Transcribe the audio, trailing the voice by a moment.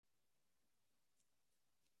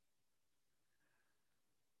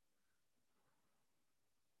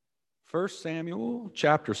First Samuel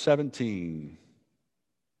chapter 17.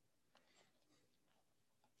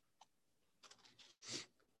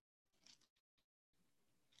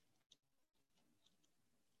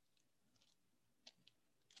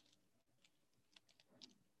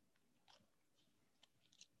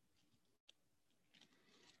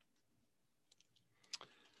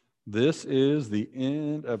 This is the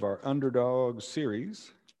end of our Underdog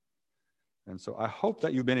series. And so I hope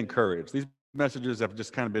that you've been encouraged. These messages have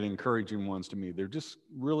just kind of been encouraging ones to me. They're just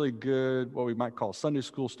really good, what we might call Sunday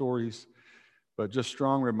school stories, but just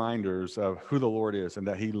strong reminders of who the Lord is and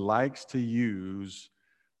that he likes to use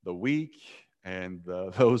the weak and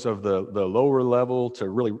those of the lower level to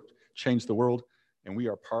really change the world. And we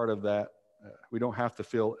are part of that. We don't have to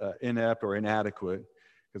feel inept or inadequate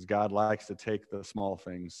because God likes to take the small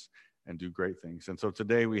things and do great things. And so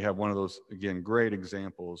today we have one of those, again, great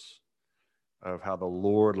examples of how the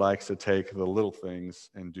Lord likes to take the little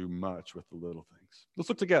things and do much with the little things. Let's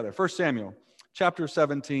look together. 1 Samuel chapter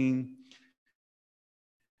 17.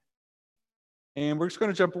 And we're just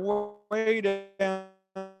going to jump way down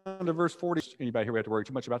to verse 40. Anybody here we have to worry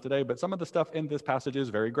too much about today, but some of the stuff in this passage is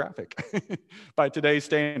very graphic by today's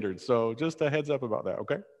standards. So just a heads up about that,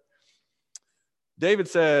 okay? David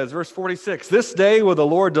says, verse 46, "This day will the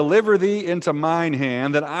Lord deliver thee into mine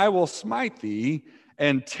hand, that I will smite thee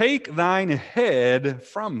and take thine head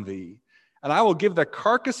from thee. And I will give the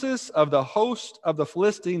carcasses of the host of the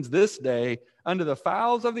Philistines this day unto the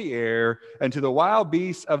fowls of the air and to the wild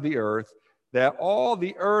beasts of the earth, that all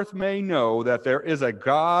the earth may know that there is a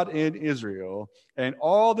God in Israel. And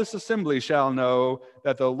all this assembly shall know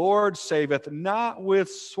that the Lord saveth not with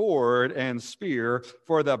sword and spear,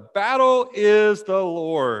 for the battle is the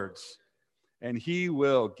Lord's, and he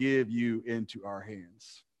will give you into our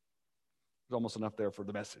hands." There's almost enough there for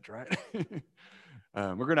the message, right?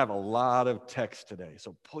 We're going to have a lot of text today,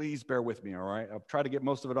 so please bear with me, all right? I'll try to get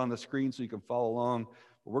most of it on the screen so you can follow along.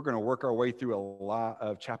 But we're going to work our way through a lot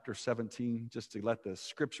of chapter 17 just to let the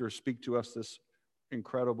scripture speak to us this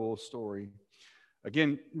incredible story.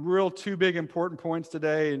 Again, real two big important points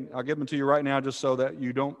today, and I'll give them to you right now just so that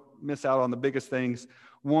you don't miss out on the biggest things.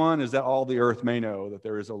 One is that all the earth may know that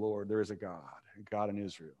there is a Lord, there is a God in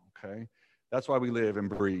Israel, okay? That's why we live and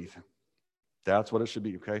breathe. That's what it should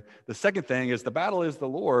be, okay? The second thing is the battle is the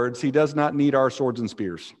Lord's. He does not need our swords and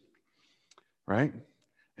spears, right?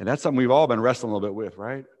 And that's something we've all been wrestling a little bit with,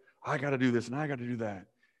 right? I got to do this and I got to do that.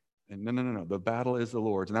 And no. The battle is the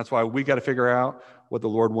Lord's. And that's why we got to figure out what the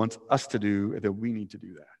Lord wants us to do, and that we need to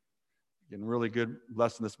do that. Again, really good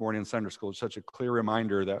lesson this morning in Sunday school. It's such a clear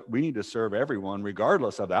reminder that we need to serve everyone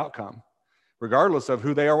regardless of the outcome, regardless of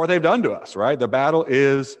who they are, what they've done to us, right? The battle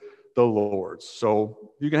is the Lord's.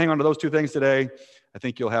 So you can hang on to those two things today. I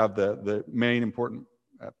think you'll have the main important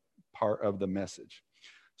part of the message.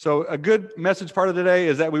 So a good message part of today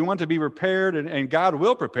is that we want to be prepared, and God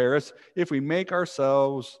will prepare us if we make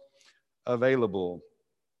ourselves available.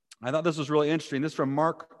 I thought this was really interesting. This is from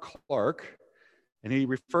Mark Clark, and he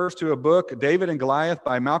refers to a book, David and Goliath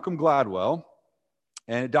by Malcolm Gladwell,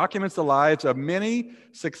 and it documents the lives of many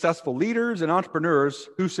successful leaders and entrepreneurs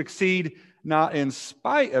who succeed not in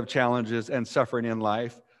spite of challenges and suffering in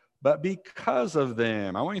life, but because of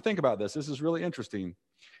them. I want you to think about this. This is really interesting.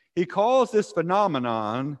 He calls this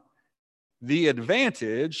phenomenon the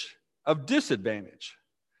advantage of disadvantage.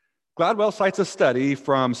 Gladwell cites a study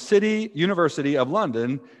from City University of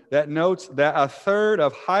London that notes that a third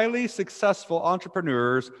of highly successful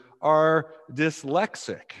entrepreneurs are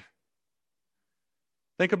dyslexic.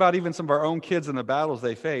 Think about even some of our own kids and the battles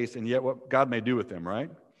they face, and yet what God may do with them, right?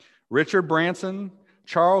 Richard Branson,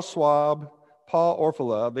 Charles Schwab, Paul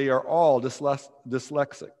Orfalea, they are all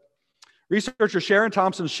dyslexic. Researcher Sharon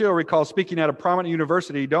Thompson-Schill recalls speaking at a prominent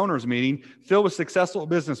university donors meeting filled with successful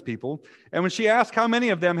business people, and when she asked how many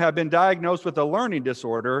of them have been diagnosed with a learning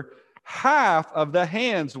disorder, half of the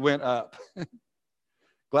hands went up.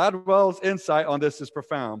 Gladwell's insight on this is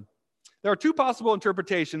profound. There are two possible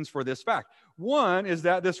interpretations for this fact. One is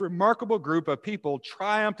that this remarkable group of people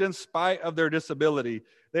triumphed in spite of their disability.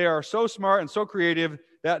 They are so smart and so creative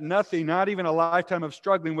that nothing, not even a lifetime of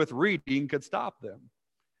struggling with reading, could stop them.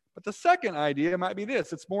 But the second idea might be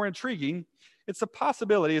this. It's more intriguing. It's a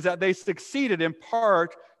possibility is that they succeeded in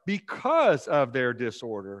part because of their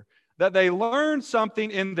disorder, that they learned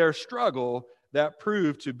something in their struggle that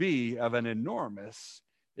proved to be of an enormous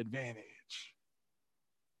advantage.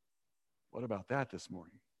 What about that this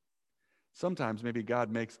morning? Sometimes maybe God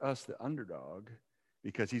makes us the underdog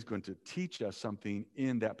because he's going to teach us something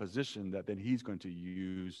in that position that then he's going to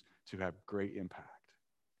use to have great impact.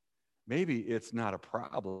 Maybe it's not a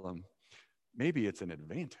problem. Maybe it's an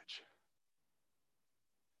advantage.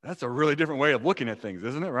 That's a really different way of looking at things,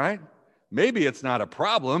 isn't it, right? Maybe it's not a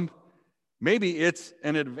problem. Maybe it's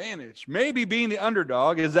an advantage. Maybe being the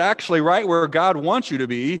underdog is actually right where God wants you to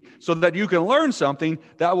be so that you can learn something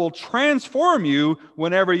that will transform you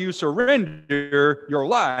whenever you surrender your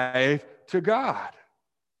life to God.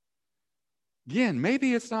 Again,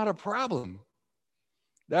 maybe it's not a problem.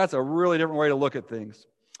 That's a really different way to look at things.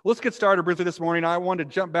 Let's get started briefly this morning. I wanted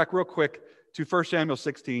to jump back real quick to 1 Samuel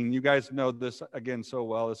 16. You guys know this again so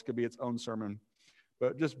well. This could be its own sermon.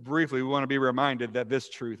 But just briefly, we want to be reminded that this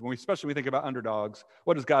truth, especially when we think about underdogs,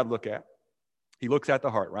 what does God look at? He looks at the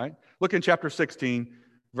heart, right? Look in chapter 16,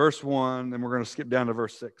 verse 1, and we're going to skip down to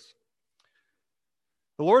verse 6.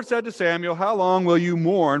 The Lord said to Samuel, "How long will you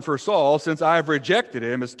mourn for Saul, since I have rejected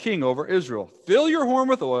him as king over Israel? Fill your horn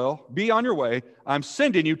with oil, be on your way. I'm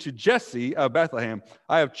sending you to Jesse of Bethlehem.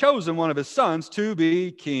 I have chosen one of his sons to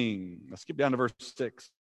be king." Let's skip down to verse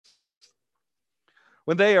 6.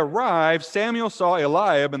 When they arrived, Samuel saw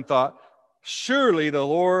Eliab and thought, "Surely the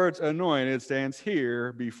Lord's anointed stands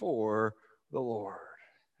here before the Lord."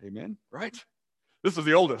 Amen, right? This is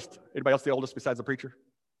the oldest. Anybody else the oldest besides the preacher?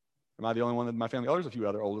 Am I the only one in my family? Oh, there's a few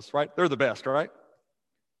other oldest, right? They're the best, right?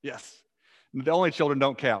 Yes. The only children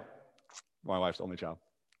don't count. My wife's the only child.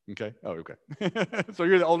 Okay? Oh, okay. So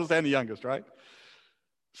you're the oldest and the youngest, right?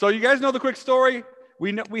 So you guys know the quick story?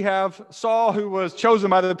 We have Saul, who was chosen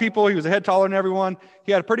by the people. He was a head taller than everyone.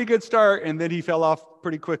 He had a pretty good start, and then he fell off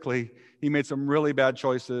pretty quickly. He made some really bad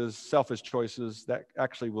choices, selfish choices that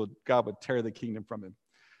actually God would tear the kingdom from him.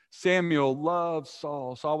 Samuel loved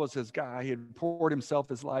Saul. Saul was his guy. He had poured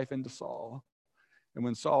his life into Saul. And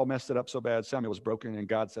when Saul messed it up so bad, Samuel was broken, and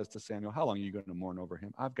God says to Samuel, "How long are you going to mourn over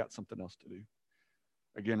him? I've got something else to do."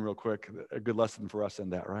 Again, real quick, a good lesson for us in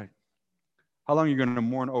that, right? How long are you going to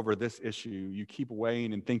mourn over this issue? You keep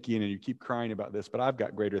weighing and thinking, and you keep crying about this, but I've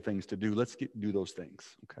got greater things to do. Let's do those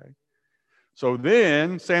things, okay? So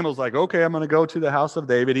then Samuel's like, "Okay, I'm going to go to the house of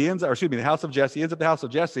David." The house of Jesse. He ends up at the house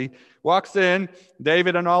of Jesse, walks in,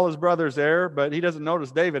 David and all his brothers there, but he doesn't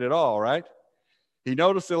notice David at all, right? He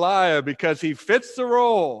noticed Eliab because he fits the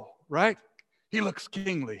role, right? He looks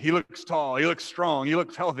kingly. He looks tall. He looks strong. He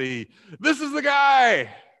looks healthy. This is the guy.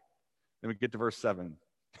 Then we get to verse 7.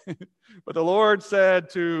 But the Lord said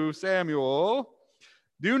to Samuel,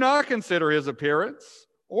 "Do not consider his appearance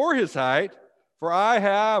or his height, for I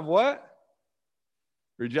have" what?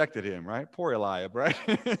 Rejected him, right? Poor Eliab, right?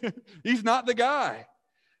 He's not the guy.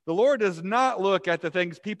 The Lord does not look at the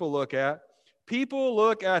things people look at. People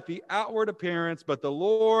look at the outward appearance, but the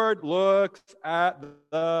Lord looks at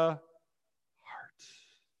the heart.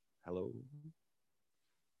 Hello?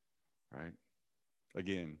 Right?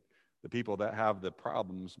 Again, the people that have the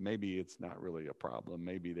problems, maybe it's not really a problem.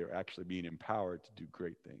 Maybe they're actually being empowered to do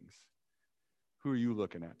great things. Who are you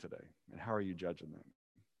looking at today? And how are you judging them?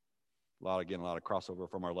 A lot of crossover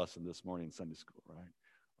from our lesson this morning in Sunday school, right?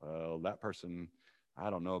 Well, that person,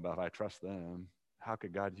 I don't know about if I trust them. How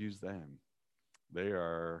could God use them? They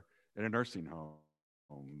are in a nursing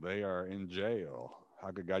home. They are in jail.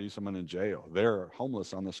 How could God use someone in jail? They're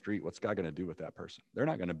homeless on the street. What's God going to do with that person? They're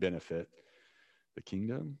not going to benefit the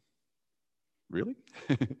kingdom. Really?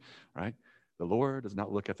 Right? The Lord does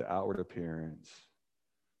not look at the outward appearance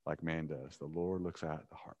like man does. The Lord looks at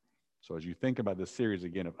the heart. So as you think about this series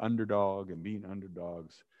again of underdog and being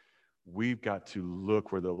underdogs, we've got to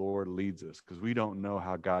look where the Lord leads us, because we don't know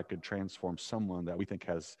how God could transform someone that we think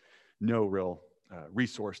has no real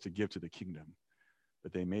resource to give to the kingdom.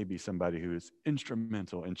 But they may be somebody who is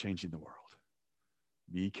instrumental in changing the world.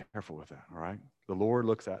 Be careful with that, all right? The Lord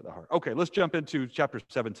looks at the heart. Okay, let's jump into chapter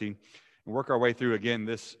 17 and work our way through, again,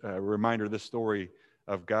 this reminder, this story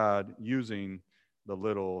of God using the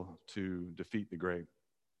little to defeat the great.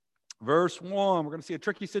 Verse 1, we're going to see a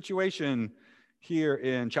tricky situation here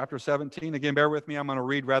in chapter 17. Again, bear with me. I'm going to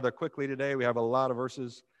read rather quickly today. We have a lot of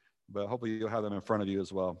verses, but hopefully you'll have them in front of you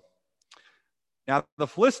as well. Now, the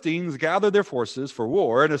Philistines gathered their forces for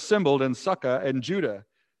war and assembled in Succoth and Judah.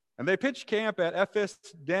 And they pitched camp at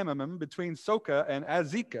Ephes-dammim between Socoh and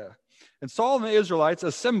Azekah. And Saul and the Israelites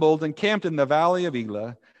assembled and camped in the valley of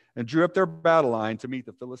Elah and drew up their battle line to meet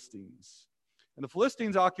the Philistines. And the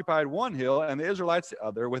Philistines occupied one hill and the Israelites the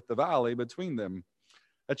other, with the valley between them.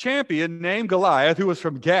 A champion named Goliath, who was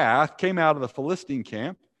from Gath, came out of the Philistine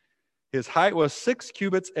camp. His height was 6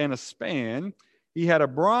 cubits and a span. He had a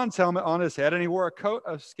bronze helmet on his head, and he wore a coat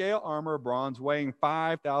of scale armor of bronze weighing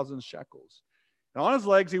 5,000 shekels. And on his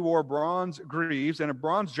legs he wore bronze greaves, and a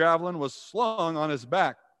bronze javelin was slung on his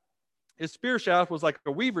back. His spear shaft was like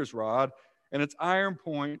a weaver's rod, and its iron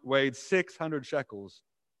point weighed 600 shekels.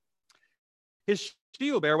 His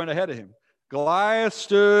shield bearer went ahead of him. Goliath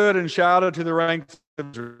stood and shouted to the ranks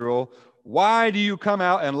of Israel, "Why do you come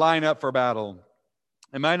out and line up for battle?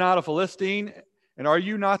 Am I not a Philistine? And are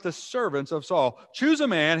you not the servants of Saul? Choose a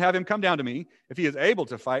man, have him come down to me. If he is able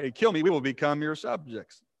to fight and kill me, we will become your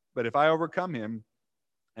subjects. But if I overcome him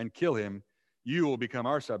and kill him, you will become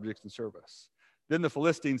our subjects and serve us." Then the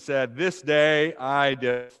Philistine said, "This day I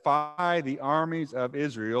defy the armies of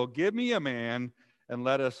Israel. Give me a man and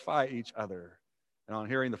let us fight each other." And on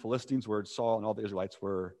hearing the Philistines' words, Saul and all the Israelites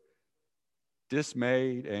were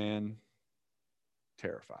dismayed and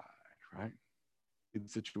terrified, right? In the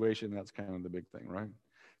situation, that's kind of the big thing, right?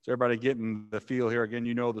 So everybody getting the feel here. Again,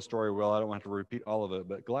 you know the story well. I don't want to repeat all of it,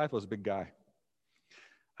 but Goliath was a big guy.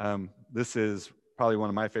 This is probably one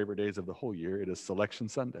of my favorite days of the whole year. It is Selection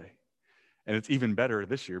Sunday. And it's even better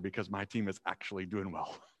this year because my team is actually doing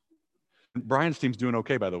well. Brian's team's doing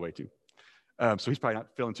okay, by the way, too. So he's probably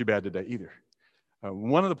not feeling too bad today either.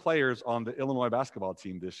 One of the players on the Illinois basketball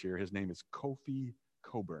team this year, his name is Kofi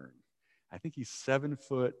Coburn. I think he's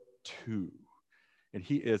 7'2", and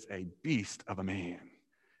he is a beast of a man.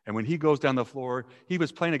 And when he goes down the floor, he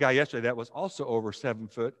was playing a guy yesterday that was also over 7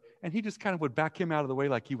 foot, and he just kind of would back him out of the way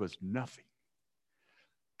like he was nothing.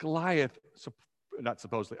 Goliath, not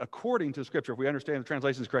supposedly, according to Scripture, if we understand the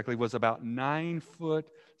translations correctly, was about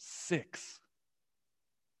 9'6".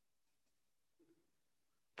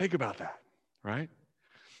 Think about that, right?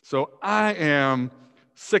 So I am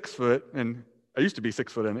 6 foot, and I used to be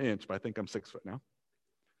 6 foot and an inch, but I think I'm 6 foot now.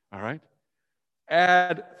 All right?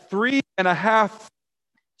 Add 3.5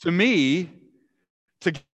 to me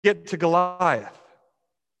to get to Goliath.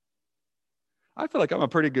 I feel like I'm a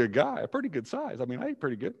pretty good guy, a pretty good size. I mean, I eat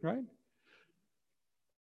pretty good, right?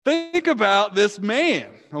 Think about this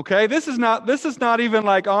man, okay? This is not even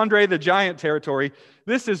like Andre the Giant territory.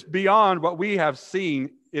 This is beyond what we have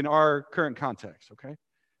seen in our current context, okay?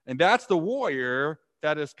 And that's the warrior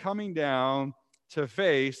that is coming down to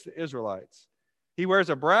face the Israelites. He wears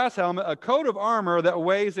a brass helmet, a coat of armor that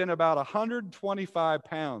weighs in about 125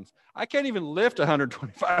 pounds. I can't even lift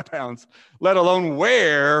 125 pounds, let alone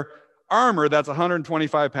wear armor that's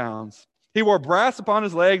 125 pounds. He wore brass upon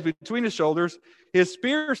his legs, between his shoulders. His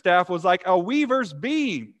spear staff was like a weaver's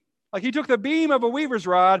beam. Like he took the beam of a weaver's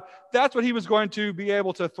rod. That's what he was going to be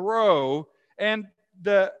able to throw. And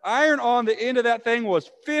the iron on the end of that thing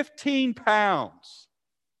was 15 pounds.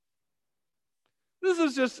 This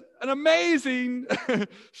is just an amazing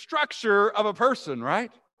structure of a person,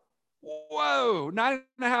 right? Whoa,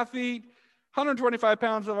 9.5 feet, 125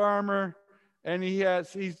 pounds of armor, and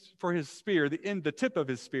he's for his spear, the tip of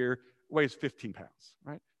his spear weighs 15 pounds,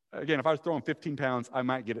 right? Again, if I was throwing 15 pounds, I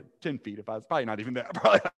might get it 10 feet. If I was probably not even that,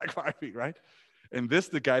 probably like 5 feet, right? And this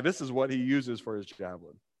is what he uses for his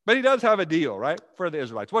javelin. But he does have a deal, right, for the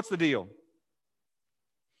Israelites. What's the deal?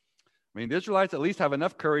 I mean, the Israelites at least have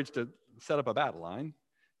enough courage to set up a battle line.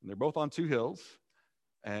 And they're both on two hills.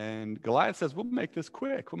 And Goliath says, we'll make this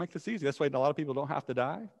quick. We'll make this easy. This way a lot of people don't have to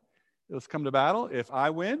die. Let's come to battle. If I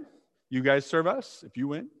win, you guys serve us. If you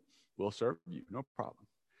win, we'll serve you. No problem.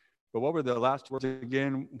 But what were the last words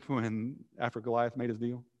again after Goliath made his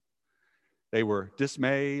deal? They were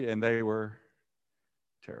dismayed and they were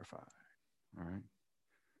terrified. All right.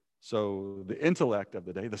 So the intellect of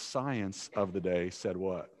the day, the science of the day said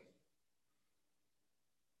what?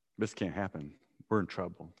 This can't happen. We're in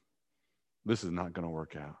trouble. This is not going to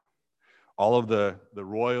work out. All of the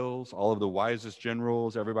royals, all of the wisest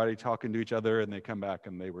generals, everybody talking to each other, and they come back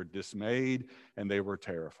and they were dismayed and they were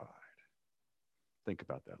terrified. Think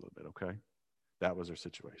about that a little bit, okay? That was their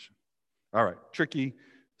situation. All right, tricky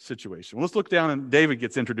situation. Well, let's look down, and David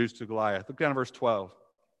gets introduced to Goliath. Look down at verse 12.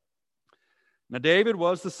 Now, David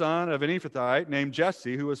was the son of an Ephrathite named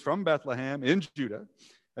Jesse, who was from Bethlehem in Judah.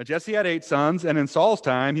 Now, Jesse had 8 sons, and in Saul's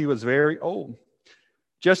time, he was very old.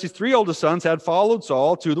 Jesse's 3 oldest sons had followed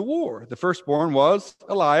Saul to the war. The firstborn was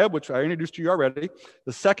Eliab, which I introduced to you already.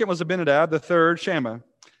 The second was Abinadab. The third, Shammah.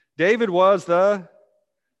 David was the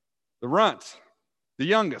runt, the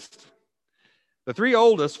youngest. The 3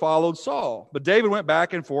 oldest followed Saul, but David went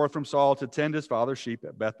back and forth from Saul to tend his father's sheep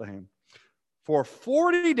at Bethlehem. For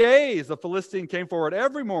 40 days, the Philistine came forward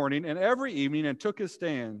every morning and every evening and took his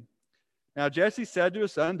stand. Now Jesse said to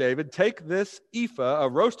his son David, take this ephah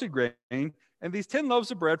of roasted grain and these 10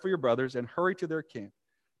 loaves of bread for your brothers and hurry to their camp.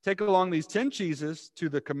 Take along these 10 cheeses to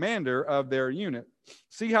the commander of their unit.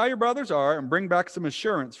 See how your brothers are and bring back some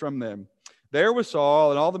assurance from them. There was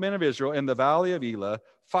Saul and all the men of Israel in the valley of Elah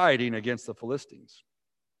fighting against the Philistines.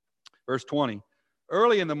 Verse 20.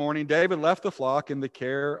 Early in the morning, David left the flock in the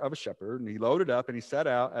care of a shepherd, and he loaded up and he set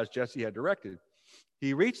out as Jesse had directed.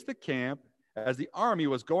 He reached the camp as the army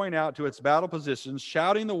was going out to its battle positions,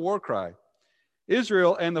 shouting the war cry.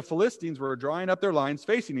 Israel and the Philistines were drawing up their lines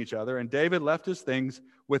facing each other, and David left his things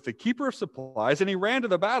with the keeper of supplies, and he ran to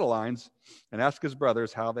the battle lines and asked his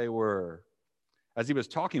brothers how they were. As he was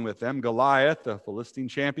talking with them, Goliath, the Philistine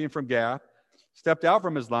champion from Gath, stepped out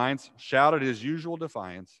from his lines, shouted his usual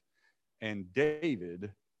defiance, and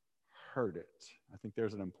David heard it. I think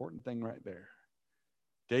there's an important thing right there.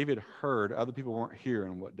 David heard, other people weren't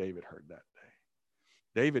hearing what David heard that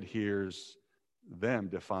day. David hears them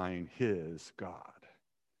defying his God.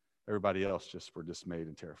 Everybody else just were dismayed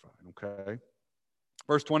and terrified, okay?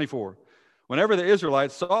 Verse 24, whenever the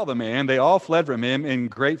Israelites saw the man, they all fled from him in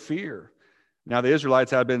great fear. Now the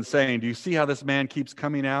Israelites had been saying, do you see how this man keeps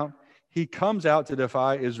coming out? He comes out to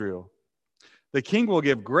defy Israel. The king will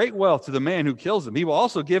give great wealth to the man who kills him. He will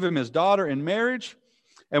also give him his daughter in marriage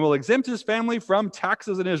and will exempt his family from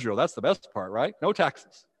taxes in Israel. That's the best part, right? No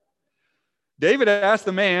taxes. David asked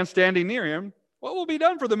the man standing near him, what will be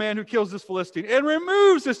done for the man who kills this Philistine and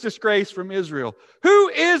removes this disgrace from Israel? Who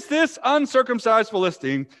is this uncircumcised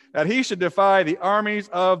Philistine that he should defy the armies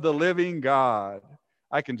of the living God?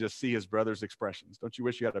 I can just see his brothers' expressions. Don't you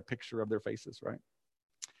wish you had a picture of their faces, right?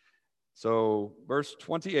 So, verse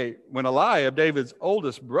 28, when Eliab, David's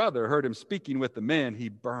oldest brother, heard him speaking with the men, he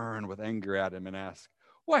burned with anger at him and asked,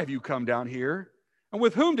 why have you come down here? And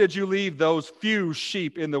with whom did you leave those few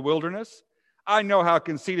sheep in the wilderness? I know how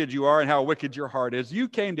conceited you are and how wicked your heart is. You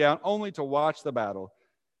came down only to watch the battle.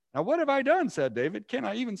 Now, what have I done, said David. Can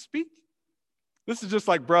I even speak? This is just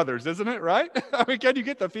like brothers, isn't it, right? I mean, can you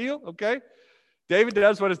get the feel? Okay. David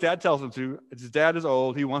does what his dad tells him to. His dad is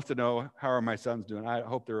old. He wants to know, how are my sons doing? I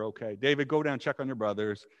hope they're okay. David, go down, check on your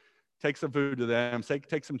brothers. Take some food to them.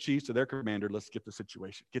 Take some cheese to their commander. Let's get the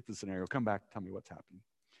situation, get the scenario. Come back, tell me what's happening.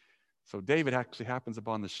 So David actually happens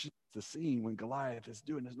upon the scene when Goliath is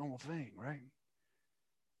doing his normal thing, right?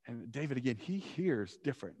 And David, again, he hears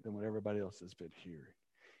different than what everybody else has been hearing.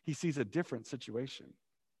 He sees a different situation.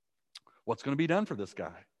 What's going to be done for this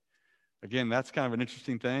guy? Again, that's kind of an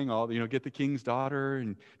interesting thing. Get the king's daughter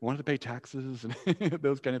and wanted to pay taxes and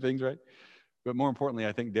those kind of things, right? But more importantly,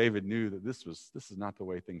 I think David knew that this is not the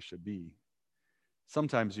way things should be.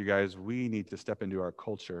 Sometimes, you guys, we need to step into our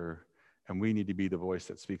culture and we need to be the voice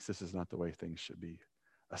that speaks. This is not the way things should be,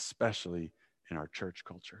 especially in our church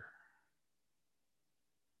culture.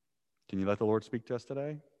 Can you let the Lord speak to us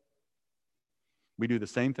today? We do the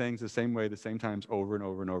same things the same way, the same times over and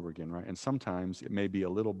over and over again, right? And sometimes it may be a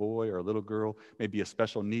little boy or a little girl, maybe a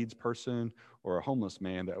special needs person or a homeless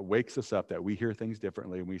man that wakes us up, that we hear things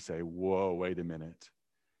differently and we say, whoa, wait a minute.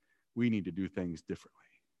 We need to do things differently.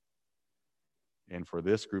 And for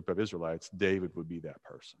this group of Israelites, David would be that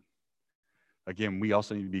person. Again, we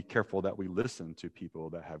also need to be careful that we listen to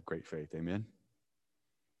people that have great faith. Amen?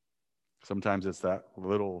 Sometimes it's that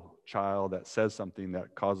little child that says something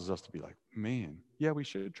that causes us to be like, man, yeah, we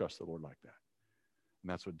should trust the Lord like that.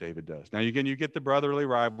 And that's what David does. Now, again, you get the brotherly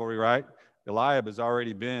rivalry, right? Eliab has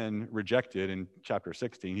already been rejected in chapter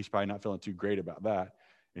 16. He's probably not feeling too great about that.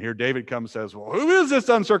 And here David comes and says, well, who is this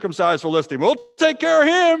uncircumcised Philistine? We'll take care of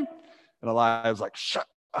him. And Eliab's like, shut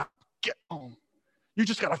up, get home. You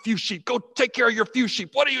just got a few sheep. Go take care of your few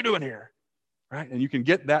sheep. What are you doing here? Right? And you can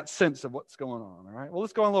get that sense of what's going on. All right. Well,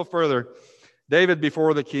 let's go on a little further. David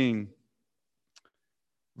before the king.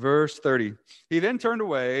 Verse 30. He then turned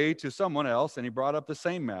away to someone else, and he brought up the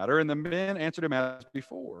same matter, and the men answered him as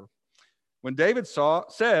before. When David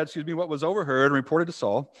said what was overheard and reported to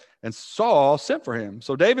Saul, and Saul sent for him.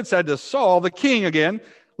 So David said to Saul, the king again,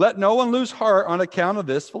 let no one lose heart on account of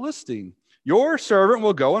this Philistine. Your servant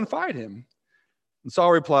will go and fight him. And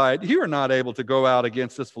Saul replied, you are not able to go out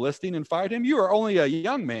against this Philistine and fight him. You are only a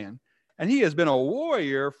young man, and he has been a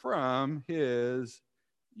warrior from his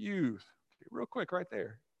youth. Okay, real quick right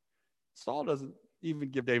there. Saul doesn't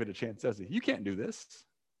even give David a chance, does he? You can't do this.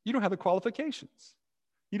 You don't have the qualifications.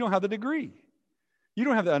 You don't have the degree. You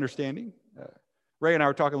don't have the understanding. Ray and I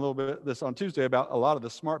were talking a little bit this on Tuesday about a lot of the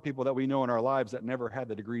smart people that we know in our lives that never had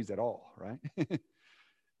the degrees at all, right?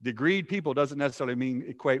 Degreed people doesn't necessarily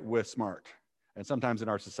equate with smart. And sometimes in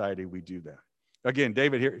our society, we do that. Again,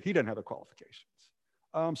 David here, he doesn't have the qualifications.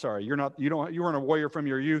 I'm sorry, you weren't a warrior from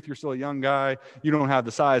your youth. You're still a young guy. You don't have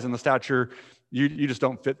the size and the stature. You just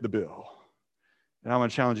don't fit the bill. And I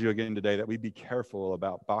want to challenge you again today that we be careful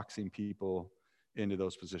about boxing people into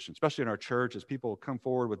those positions, especially in our church as people come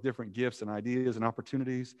forward with different gifts and ideas and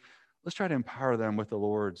opportunities. Let's try to empower them with the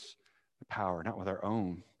Lord's power, not with our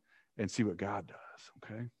own, and see what God does,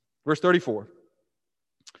 okay? Verse 34.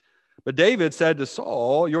 But David said to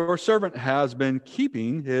Saul, your servant has been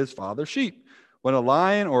keeping his father's sheep. When a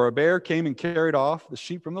lion or a bear came and carried off the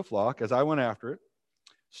sheep from the flock, as I went after it,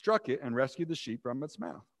 struck it, and rescued the sheep from its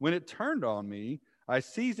mouth. When it turned on me, I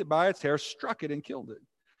seized it by its hair, struck it, and killed it.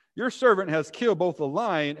 Your servant has killed both the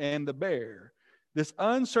lion and the bear. This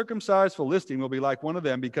uncircumcised Philistine will be like one of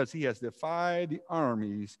them because he has defied the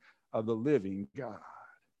armies of the living God.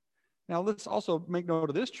 Now, let's also make note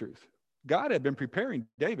of this truth. God had been preparing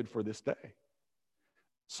David for this day.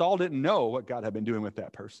 Saul didn't know what God had been doing with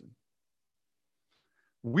that person.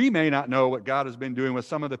 We may not know what God has been doing with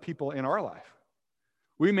some of the people in our life.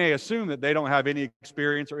 We may assume that they don't have any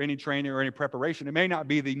experience or any training or any preparation. It may not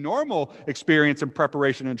be the normal experience and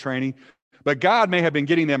preparation and training, but God may have been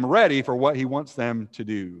getting them ready for what he wants them to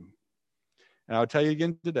do. And I'll tell you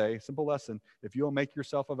again today, simple lesson, if you'll make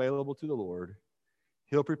yourself available to the Lord,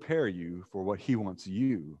 he'll prepare you for what he wants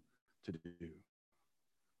you to do.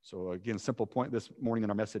 So again, simple point this morning in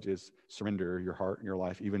our message is surrender your heart and your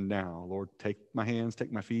life even now. Lord, take my hands,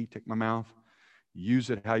 take my feet, take my mouth. Use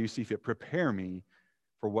it how you see fit. Prepare me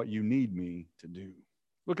for what you need me to do.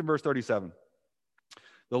 Look at verse 37.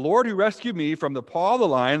 The Lord who rescued me from the paw of the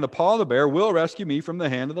lion, the paw of the bear, will rescue me from the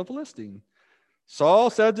hand of the Philistine. Saul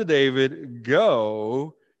said to David,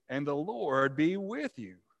 go, and the Lord be with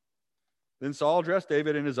you. Then Saul dressed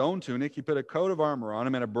David in his own tunic. He put a coat of armor on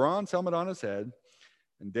him and a bronze helmet on his head.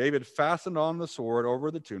 And David fastened on the sword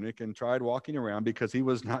over the tunic and tried walking around because he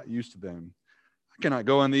was not used to them. I cannot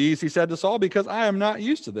go in these, he said to Saul, because I am not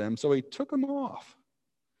used to them. So he took them off.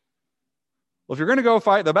 Well, if you're going to go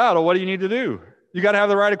fight the battle, what do you need to do? You got to have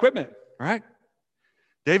the right equipment, right?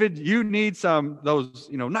 David, you need those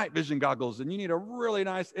night vision goggles, and you need a really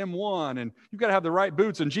nice M1, and you've got to have the right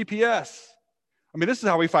boots and GPS. I mean, this is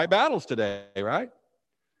how we fight battles today, right?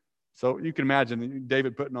 So you can imagine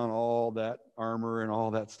David putting on all that armor and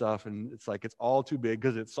all that stuff, and it's like it's all too big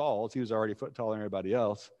because it's Saul's. He was already a foot taller than everybody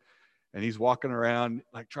else, and he's walking around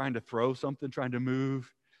like trying to throw something, trying to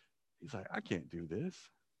move. He's like, I can't do this.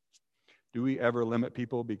 Do we ever limit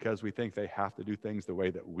people because we think they have to do things the way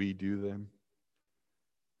that we do them?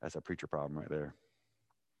 That's a preacher problem right there,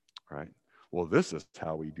 right? Well, this is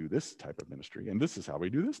how we do this type of ministry, and this is how we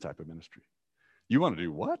do this type of ministry. You want to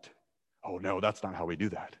do what? Oh, no, that's not how we do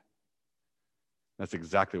that. That's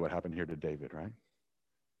exactly what happened here to David, right?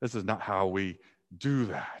 This is not how we do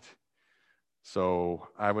that. So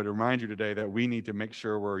I would remind you today that we need to make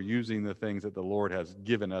sure we're using the things that the Lord has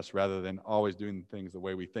given us rather than always doing things the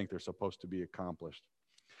way we think they're supposed to be accomplished.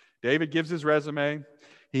 David gives his resume.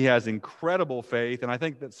 He has incredible faith, and I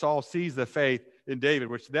think that Saul sees the faith in David,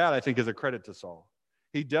 which that I think is a credit to Saul.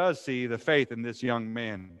 He does see the faith in this young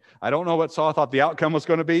man. I don't know what Saul thought the outcome was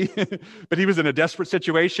going to be, but he was in a desperate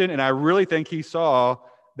situation, and I really think he saw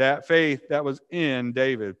that faith that was in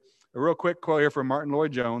David. A real quick quote here from Martin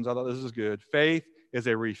Lloyd-Jones. I thought this is good. Faith is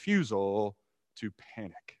a refusal to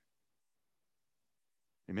panic.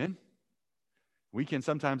 Amen? We can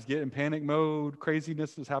sometimes get in panic mode.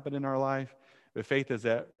 Craziness has happened in our life. But faith is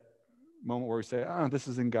that moment where we say, this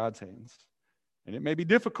is in God's hands. And it may be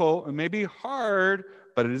difficult, it may be hard,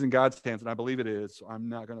 but it is in God's hands, and I believe it is, so I'm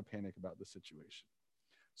not going to panic about the situation.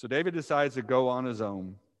 So David decides to go on his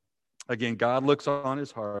own. Again, God looks on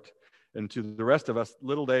his heart, and to the rest of us,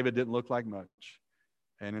 little David didn't look like much.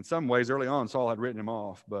 And in some ways, early on, Saul had written him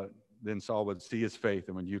off, but then Saul would see his faith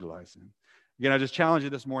and would utilize him. Again, I just challenge you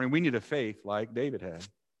this morning, we need a faith like David had.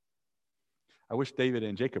 I wish David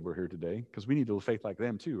and Jacob were here today, because we need a faith like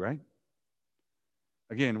them too, right?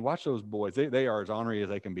 Again, watch those boys. They are as ornery as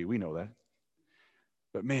they can be. We know that.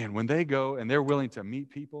 But man, when they go and they're willing to meet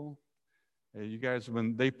people, you guys,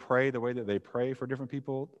 when they pray the way that they pray for different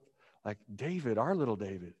people, like David, our little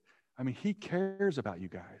David, I mean, he cares about you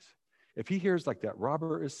guys. If he hears like that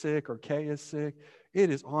Robert is sick or Kay is sick, it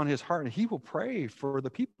is on his heart, and he will pray for the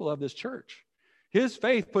people of this church. His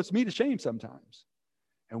faith puts me to shame sometimes.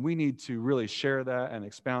 And we need to really share that and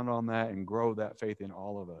expound on that and grow that faith in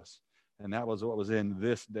all of us. And that was what was in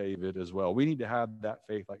this David as well. We need to have that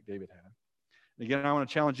faith like David had. And again, I want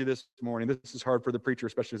to challenge you this morning. This is hard for the preacher,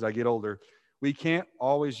 especially as I get older. We can't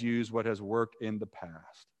always use what has worked in the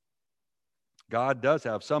past. God does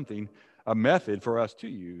have something, a method for us to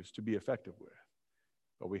use to be effective with.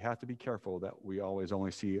 But we have to be careful that we always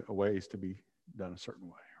only see ways to be done a certain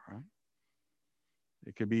way, right?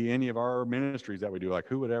 It could be any of our ministries that we do. Like,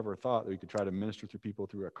 who would ever thought that we could try to minister to people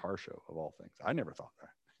through a car show of all things? I never thought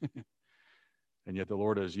that. And yet the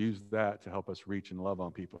Lord has used that to help us reach and love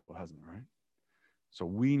on people, hasn't it, right? So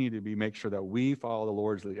we need to make sure that we follow the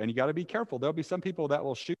Lord's lead. And you got to be careful. There'll be some people that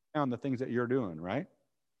will shoot down the things that you're doing, right?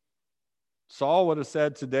 Saul would have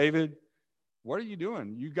said to David, what are you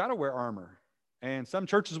doing? You got to wear armor. And some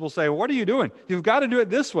churches will say, what are you doing? You've got to do it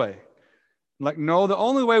this way. Like, no, the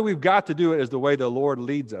only way we've got to do it is the way the Lord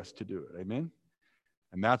leads us to do it. Amen?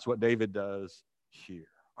 And that's what David does here.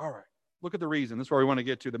 All right, look at the reason. This is where we want to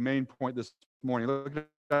get to the main point this morning. Look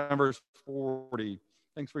at verse 40.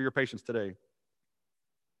 Thanks for your patience today.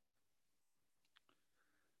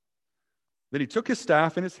 Then he took his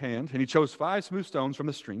staff in his hand, and he chose 5 smooth stones from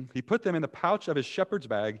the stream. He put them in the pouch of his shepherd's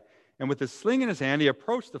bag, and with his sling in his hand, he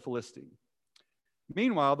approached the Philistine.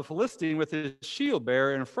 Meanwhile, the Philistine, with his shield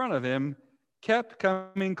bearer in front of him, kept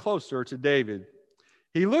coming closer to David.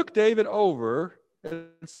 He looked David over and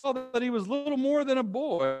saw that he was little more than a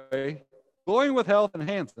boy, glowing with health and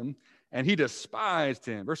handsome, and he despised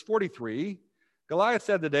him. Verse 43, Goliath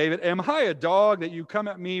said to David, "Am I a dog that you come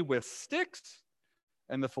at me with sticks?"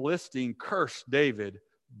 And the Philistine cursed David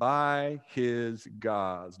by his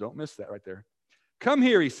gods. Don't miss that right there. "Come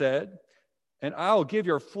here," he said, "and I'll give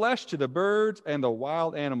your flesh to the birds and the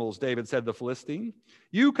wild animals," David said to the Philistine.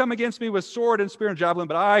 "You come against me with sword and spear and javelin,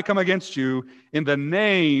 but I come against you in the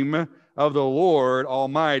name of the Lord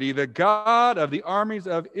Almighty, the God of the armies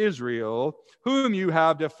of Israel, whom you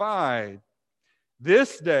have defied.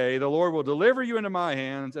 This day the Lord will deliver you into my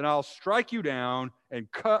hands, and I'll strike you down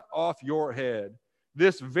and cut off your head.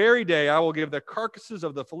 This very day I will give the carcasses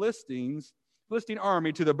of the Philistine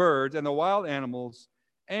army to the birds and the wild animals.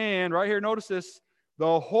 And right here, notice this,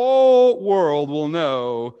 the whole world will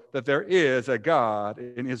know that there is a God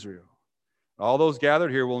in Israel. All those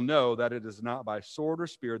gathered here will know that it is not by sword or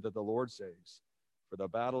spear that the Lord saves, for the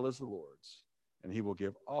battle is the Lord's, and he will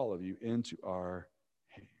give all of you into our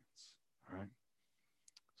hands." All right.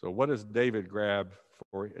 So what does David grab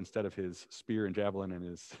for instead of his spear and javelin and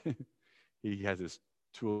his he has his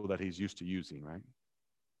tool that he's used to using, right?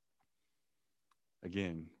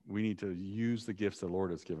 Again, we need to use the gifts the Lord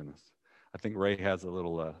has given us. I think Ray has a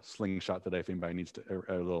little slingshot today if anybody needs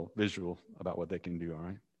a little visual about what they can do, all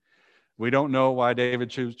right? We don't know why David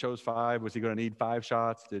chose 5. Was he going to need 5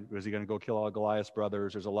 shots? Was he going to go kill all Goliath's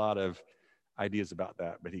brothers? There's a lot of ideas about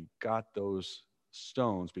that, but he got those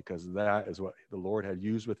stones because that is what the Lord had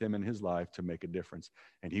used with him in his life to make a difference,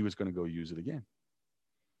 and he was going to go use it again.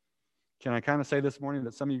 Can I kind of say this morning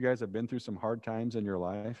that some of you guys have been through some hard times in your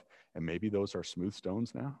life, and maybe those are smooth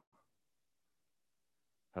stones now?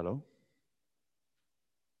 Hello?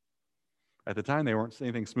 At the time, they weren't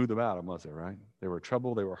anything smooth about them, was it, right? They were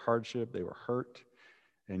trouble, they were hardship, they were hurt,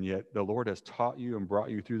 and yet the Lord has taught you and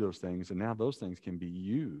brought you through those things, and now those things can be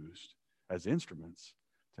used as instruments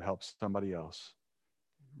to help somebody else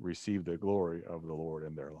receive the glory of the Lord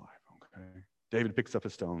in their life, okay? David picks up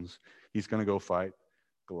his stones. He's going to go fight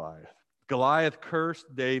Goliath. Goliath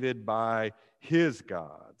cursed David by his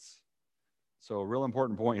gods. So a real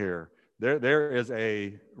important point here. There is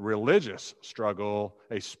a religious struggle,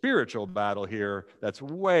 a spiritual battle here that's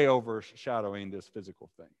way overshadowing this physical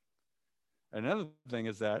thing. Another thing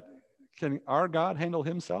is that, can our God handle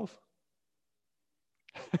himself?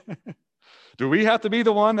 Do we have to be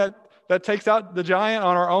the one that takes out the giant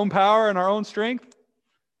on our own power and our own strength?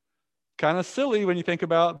 Kind of silly when you think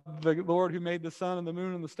about the Lord who made the sun and the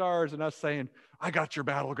moon and the stars and us saying, "I got your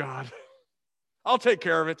battle, God. I'll take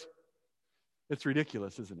care of it." It's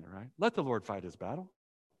ridiculous, isn't it, right? Let the Lord fight his battle,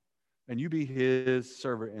 and you be his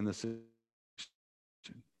servant in the situation.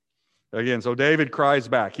 Again, so David cries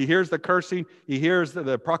back. He hears the cursing. He hears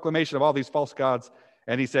the proclamation of all these false gods,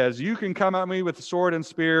 and he says, "You can come at me with the sword and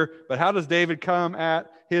spear," but how does David come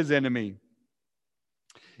at his enemy?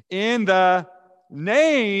 "In the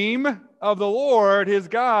name of the Lord his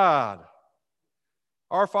God.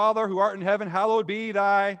 Our Father who art in heaven, hallowed be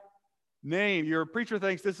thy name." Your preacher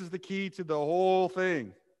thinks this is the key to the whole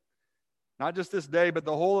thing. Not just this day, but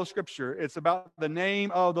the whole of Scripture. It's about the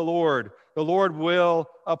name of the Lord. The Lord will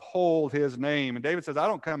uphold his name. And David says, I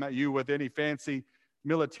don't come at you with any fancy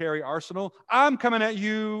military arsenal. I'm coming at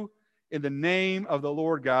you in the name of the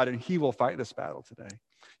Lord God, and he will fight this battle today.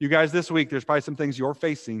 You guys, this week, there's probably some things you're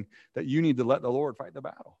facing that you need to let the Lord fight the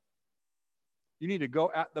battle. You need to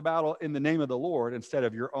go at the battle in the name of the Lord instead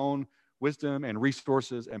of your own wisdom and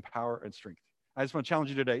resources and power and strength. I just want to challenge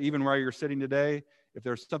you today, even where you're sitting today, if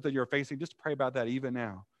there's something you're facing, just pray about that even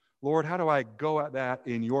now. Lord, how do I go at that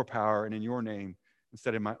in your power and in your name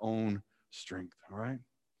instead of my own strength, all right?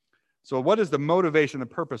 So what is the motivation, the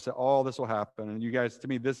purpose that all this will happen? And you guys, to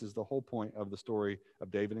me, this is the whole point of the story of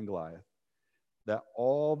David and Goliath, that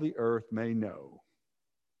all the earth may know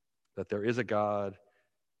that there is a God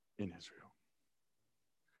in Israel.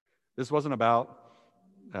 This wasn't about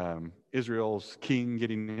Israel's king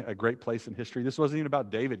getting a great place in history. This wasn't even about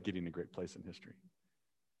David getting a great place in history.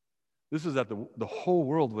 This is that the whole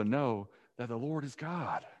world would know that the Lord is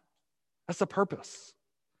God. That's the purpose.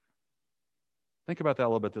 Think about that a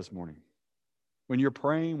little bit this morning. When you're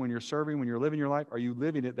praying, when you're serving, when you're living your life, are you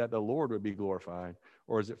living it that the Lord would be glorified,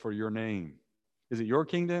 or is it for your name? Is it your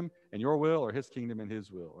kingdom and your will, or his kingdom and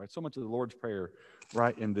his will? Right? So much of the Lord's Prayer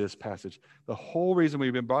right in this passage. The whole reason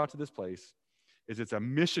we've been brought to this place is it's a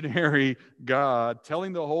missionary God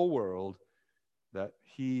telling the whole world that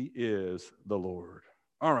he is the Lord.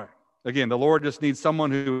 All right. Again, the Lord just needs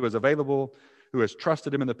someone who is available, who has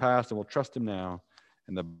trusted him in the past and will trust him now.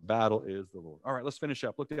 And the battle is the Lord. All right, let's finish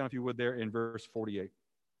up. Look down, if you would, there in verse 48.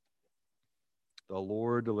 The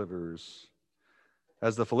Lord delivers.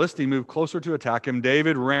 As the Philistine moved closer to attack him,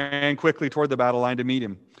 David ran quickly toward the battle line to meet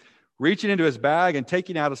him. Reaching into his bag and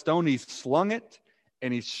taking out a stone, he slung it,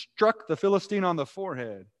 and he struck the Philistine on the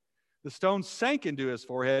forehead. The stone sank into his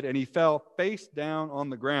forehead, and he fell face down on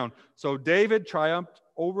the ground. So David triumphed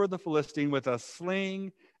over the Philistine with a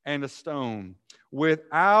sling and a stone.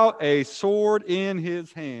 Without a sword in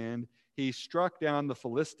his hand, he struck down the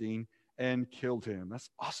Philistine and killed him. That's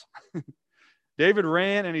awesome. David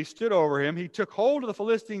ran and he stood over him. He took hold of the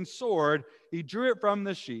Philistine's sword. He drew it from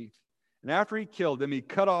the sheath. And after he killed him, he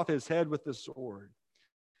cut off his head with the sword.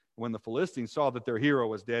 When the Philistines saw that their hero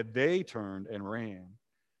was dead, they turned and ran.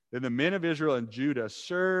 Then the men of Israel and Judah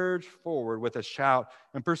surged forward with a shout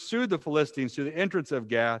and pursued the Philistines to the entrance of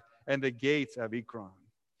Gath and the gates of Ekron.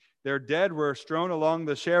 Their dead were strewn along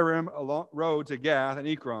the Sharim road to Gath and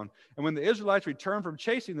Ekron. And when the Israelites returned from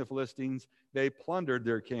chasing the Philistines, they plundered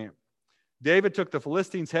their camp. David took the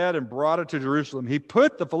Philistines' head and brought it to Jerusalem. He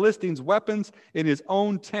put the Philistines' weapons in his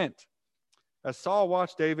own tent. As Saul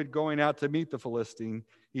watched David going out to meet the Philistine,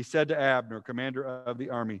 he said to Abner, commander of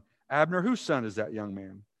the army, "Abner, whose son is that young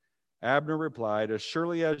man?" Abner replied, "As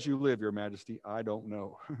surely as you live, your majesty, I don't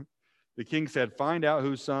know." The king said, "Find out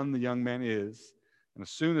whose son the young man is." And as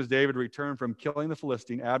soon as David returned from killing the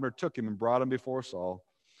Philistine, Abner took him and brought him before Saul.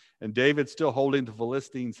 And David, still holding the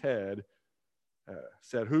Philistine's head,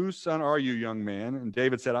 said, "Whose son are you, young man?" And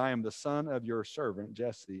David said, "I am the son of your servant,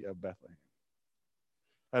 Jesse of Bethlehem."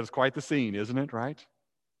 That is quite the scene, isn't it, right?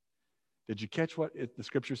 Did you catch what the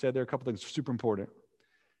scripture said there? A couple things super important.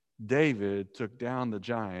 David took down the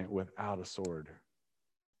giant without a sword.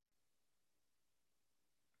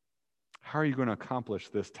 How are you going to accomplish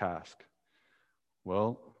this task?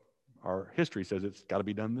 Well, our history says it's got to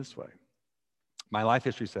be done this way. My life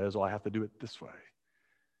history says, well, I have to do it this way.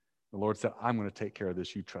 The Lord said, I'm going to take care of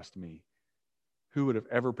this. You trust me. Who would have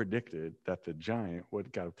ever predicted that the giant would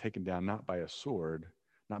have got taken down not by a sword,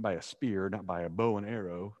 not by a spear, not by a bow and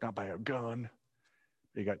arrow, not by a gun.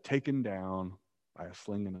 He got taken down by a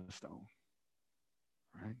sling and a stone.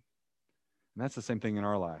 Right? And that's the same thing in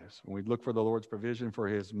our lives. When we look for the Lord's provision for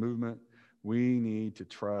his movement, we need to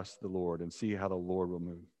trust the Lord and see how the Lord will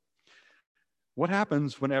move. What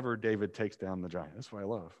happens whenever David takes down the giant? That's what I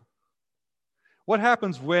love. What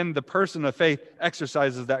happens when the person of faith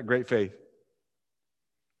exercises that great faith?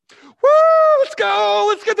 Woo! Let's go!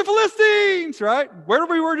 Let's get the Philistines, right? Where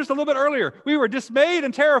we were just a little bit earlier. We were dismayed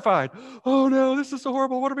and terrified. Oh no, this is so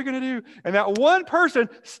horrible. What are we going to do? And that one person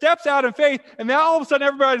steps out in faith, and now all of a sudden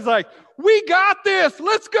everybody's like, we got this!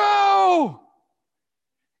 Let's go!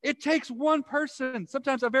 It takes one person,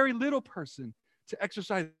 sometimes a very little person, to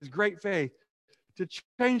exercise great faith, to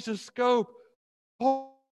change the scope.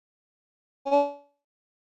 Whole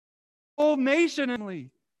nation.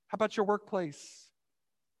 How about your workplace?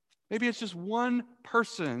 Maybe it's just one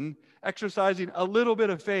person exercising a little bit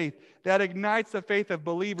of faith that ignites the faith of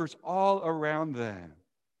believers all around them.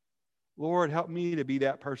 Lord, help me to be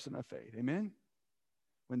that person of faith. Amen?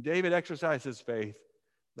 When David exercised his faith,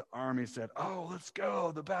 the army said, oh, let's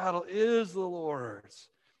go. The battle is the Lord's.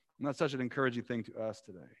 And that's such an encouraging thing to us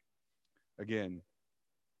today. Again,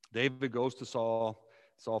 David goes to Saul.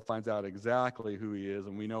 Saul finds out exactly who he is,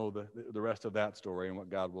 and we know the rest of that story and what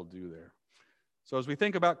God will do there. So as we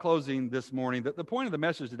think about closing this morning, the point of the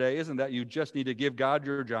message today isn't that you just need to give God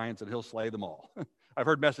your giants and he'll slay them all. I've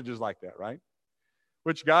heard messages like that, right?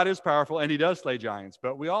 Which God is powerful and he does slay giants,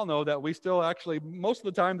 but we all know that we still actually, most of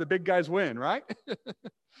the time, the big guys win, right?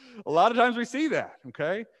 A lot of times we see that,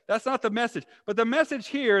 okay? That's not the message. But the message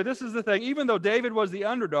here, this is the thing, even though David was the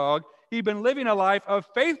underdog, he'd been living a life of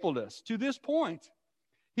faithfulness to this point.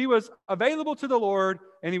 He was available to the Lord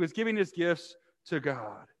and he was giving his gifts to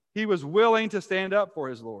God. He was willing to stand up for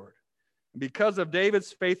his Lord. And because of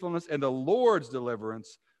David's faithfulness and the Lord's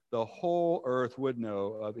deliverance, the whole earth would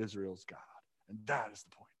know of Israel's God. And that is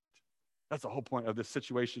the point. That's the whole point of this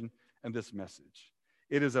situation and this message.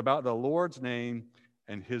 It is about the Lord's name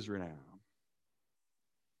and his renown.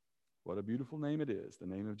 What a beautiful name it is, the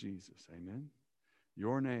name of Jesus. Amen.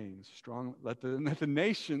 Your name is strong. Let the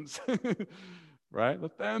nations, right?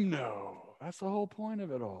 Let them know. That's the whole point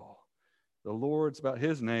of it all. The Lord's about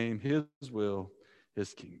his name, his will,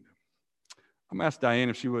 his kingdom. I'm going to ask Diane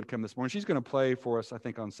if she would come this morning. She's going to play for us, I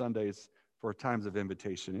think, on Sundays for times of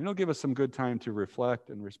invitation. And it'll give us some good time to reflect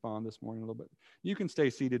and respond this morning a little bit. You can stay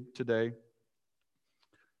seated today.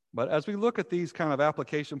 But as we look at these kind of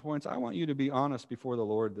application points, I want you to be honest before the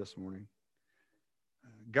Lord this morning.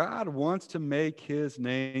 God wants to make his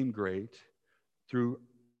name great through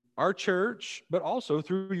our church, but also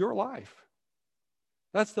through your life.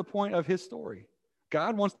 That's the point of his story.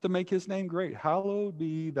 God wants to make his name great. Hallowed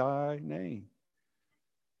be thy name.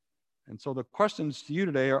 And so the questions to you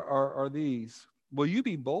today are these. Will you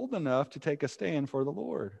be bold enough to take a stand for the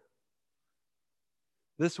Lord?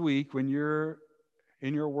 This week, when you're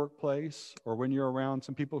in your workplace or when you're around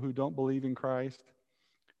some people who don't believe in Christ,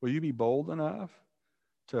 will you be bold enough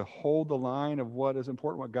to hold the line of what is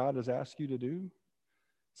important, what God has asked you to do?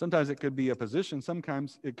 Sometimes it could be a position.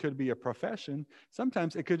 Sometimes it could be a profession.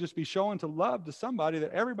 Sometimes it could just be showing to love to somebody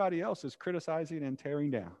that everybody else is criticizing and tearing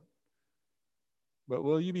down. But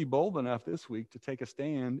will you be bold enough this week to take a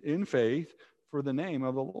stand in faith for the name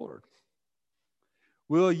of the Lord?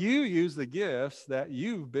 Will you use the gifts that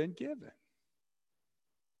you've been given?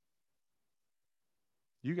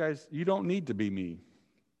 You guys, you don't need to be me.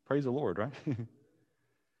 Praise the Lord, right?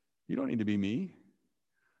 You don't need to be me.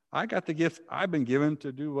 I got the gifts I've been given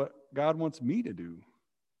to do what God wants me to do.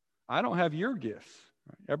 I don't have your gifts.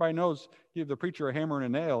 Right? Everybody knows give the preacher a hammer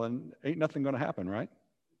and a nail and ain't nothing going to happen, right?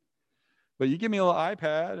 But you give me a little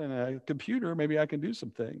iPad and a computer, maybe I can do some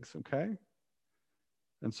things, okay?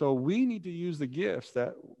 And so we need to use the gifts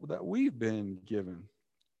that we've been given.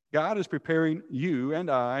 God is preparing you and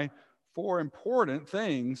I for important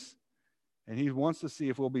things, and he wants to see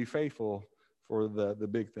if we'll be faithful for the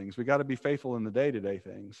big things. We got to be faithful in the day-to-day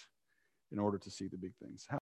things in order to see the big things.